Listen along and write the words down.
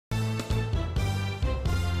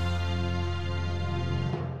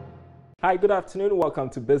Hi, good afternoon.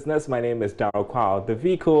 Welcome to Business. My name is Darryl Kwao. The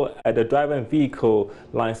Driver and Vehicle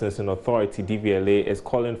Licensing Authority, DVLA, is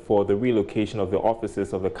calling for the relocation of the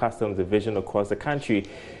offices of the Customs Division across the country.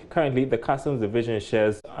 Currently, the Customs Division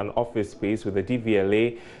shares an office space with the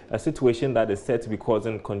DVLA, a situation that is said to be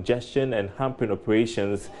causing congestion and hampering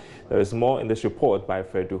operations. There is more in this report by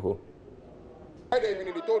Fred Duho. Friday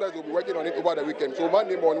evening, they told us we'll be working on it over the weekend. So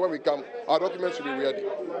Monday morning when we come, our documents should be ready.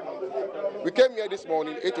 We came here this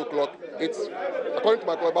morning, 8 o'clock. It's, according to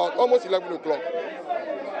my clock, about almost 11 o'clock.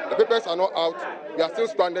 The papers are not out. We are still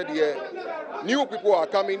stranded here. New people are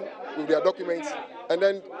coming with their documents. And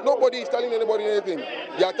then nobody is telling anybody anything.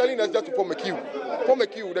 They are telling us just to form a queue. Form a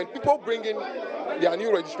queue. Then people bring in their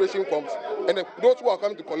new registration forms. And then those who are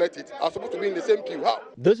coming to collect it are supposed to be in the same queue. How?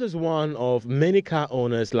 This is one of many car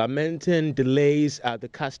owners lamenting delays at the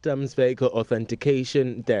Customs Vehicle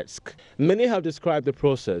Authentication Desk. Many have described the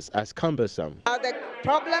process as cumbersome. The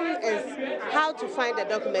problem is how to find the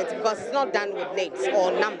documents because it's not done with names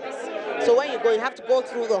or numbers. So when you go, you have to go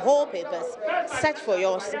through the whole papers, search for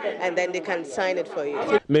yours, and then they can sign it for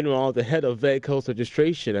you. Meanwhile, the head of Vehicles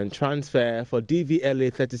Registration and Transfer for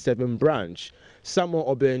DVLA 37 branch,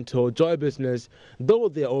 Samuel Obeng, told Joy Business, though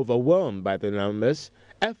they are overwhelmed by the numbers,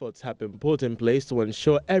 efforts have been put in place to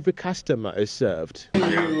ensure every customer is served. We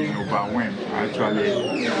have been overwhelmed.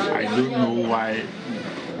 Actually, I don't know why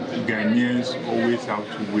Ghanaians always have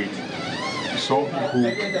to wait. Some people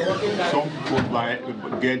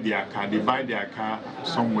get their car. They buy their car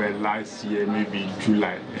somewhere last year, maybe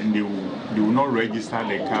July, and they will not register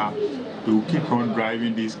the car. They will keep on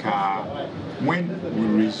driving this car. When we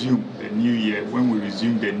resume the new year,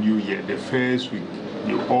 the first week,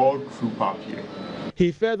 they all troop up here.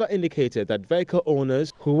 He further indicated that vehicle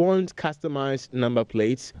owners who want customized number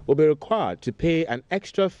plates will be required to pay an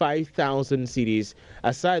extra 5,000 cedis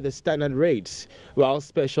aside the standard rates, while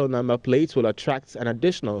special number plates will attract an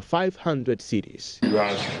additional 500 cedis. You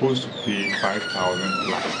are supposed to pay 5,000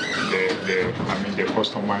 plus the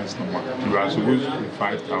customized number. You are supposed to pay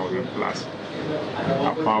 5,000 plus.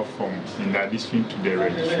 Apart from, in addition to the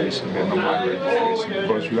registration, the normal registration,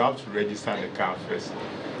 because you have to register the car first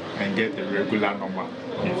and get the regular number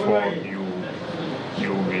before you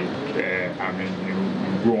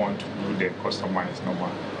go on to do the customized number.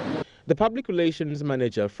 The Public Relations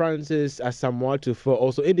Manager, Francis Asamoah-Tufo,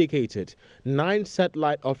 also indicated 9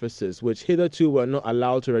 satellite offices, which hitherto were not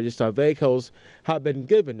allowed to register vehicles, have been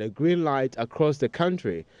given a green light across the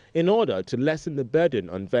country in order to lessen the burden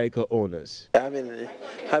on vehicle owners. Having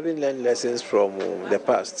learned lessons from the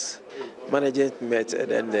past, management met and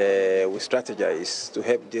then we strategized to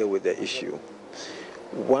help deal with the issue.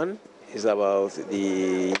 One is about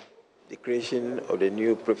the creation of the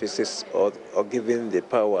new premises or giving the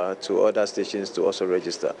power to other stations to also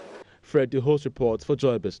register. Fred Duho's reports for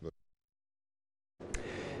Joy Business.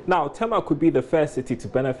 Now, Tema could be the first city to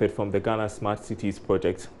benefit from the Ghana Smart Cities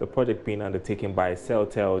project. The project, being undertaken by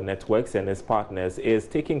CellTel Networks and its partners, is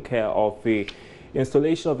taking care of the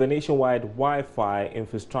installation of the nationwide Wi-Fi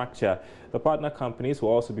infrastructure. The partner companies will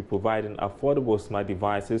also be providing affordable smart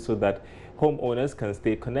devices so that homeowners can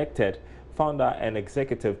stay connected. Founder and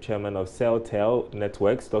Executive Chairman of CellTel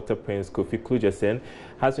Networks, Dr. Prince Kofi Klujasen,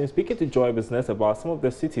 has been speaking to Joy Business about some of the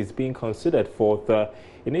cities being considered for the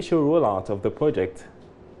initial rollout of the project.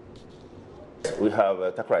 We have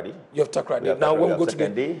Takrady. You have Takrady. Now when we go to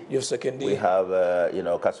the you have Secondary. We have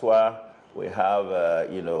Kaswa. We have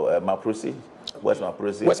Mamprusi. West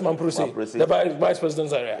Mamprusi. The Vice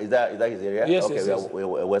President's area. Is that his area? Yes, okay, yes. We have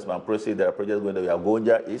West Mamprusi. There are projects going to be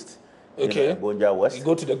Gonja East. Okay. Gonja West. You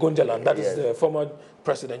go to the Gonja land. That is the former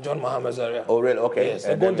President John Mahama's area. Oh, really? Okay. Yes,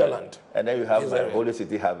 the Gonja land. And then you have Holy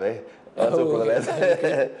City Have. Also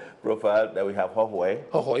profile. Then we have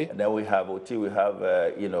Hohoi. And then we have Oti. We have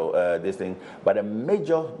this thing. But a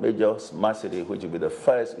major smart city, which will be the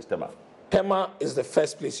first, is Tema. Tema is the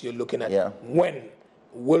first place you're looking at. Yeah. When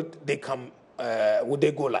will they come? Would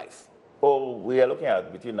they go live? Oh, we are looking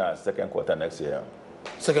at between our second quarter next year.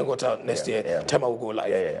 Second quarter next year, yeah. Tema will go live,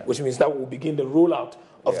 Yeah. which means that will begin the rollout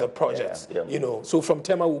of the projects. Yeah. So from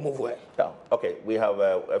Tema we'll move where? Yeah. Okay, we have.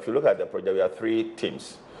 If you look at the project, we have 3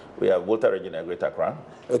 teams. We have Volta Region and Greater Accra.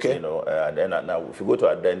 Okay. And then now if you go to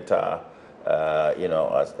Adenta,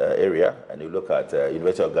 area, and you look at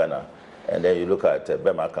University of Ghana, and then you look at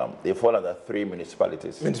Bemakam, they fall under 3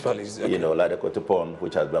 municipalities. Okay. Like the Kotopon,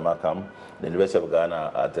 which has Bemakam, the University of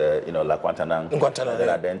Ghana at La Kwantanang, and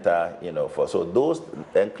then Adenta, so those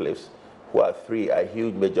enclaves who are 3 are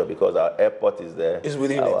huge major because our airport is there,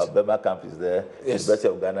 our Bemakam is there, the University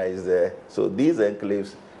of Ghana is there. So these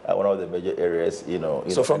enclaves one of the major areas,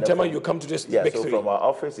 So from Tema, you come to this big so three. from our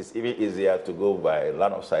office, it's even easier to go by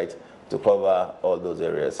line of sight to cover all those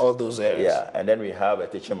areas. All those areas. Yeah, and then we have a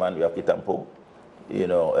teaching man, we have Kitampo.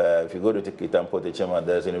 If you go to Kitampo teaching man,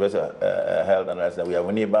 there's University of Health Analysis. We have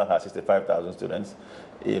Uniba has 65,000 students,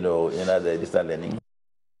 in the distance learning.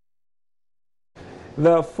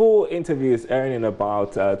 The full interview is airing in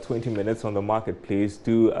about 20 minutes on the marketplace.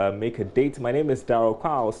 Do make a date. My name is Darryl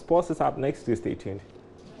Kwao. Sports is up next. Stay tuned.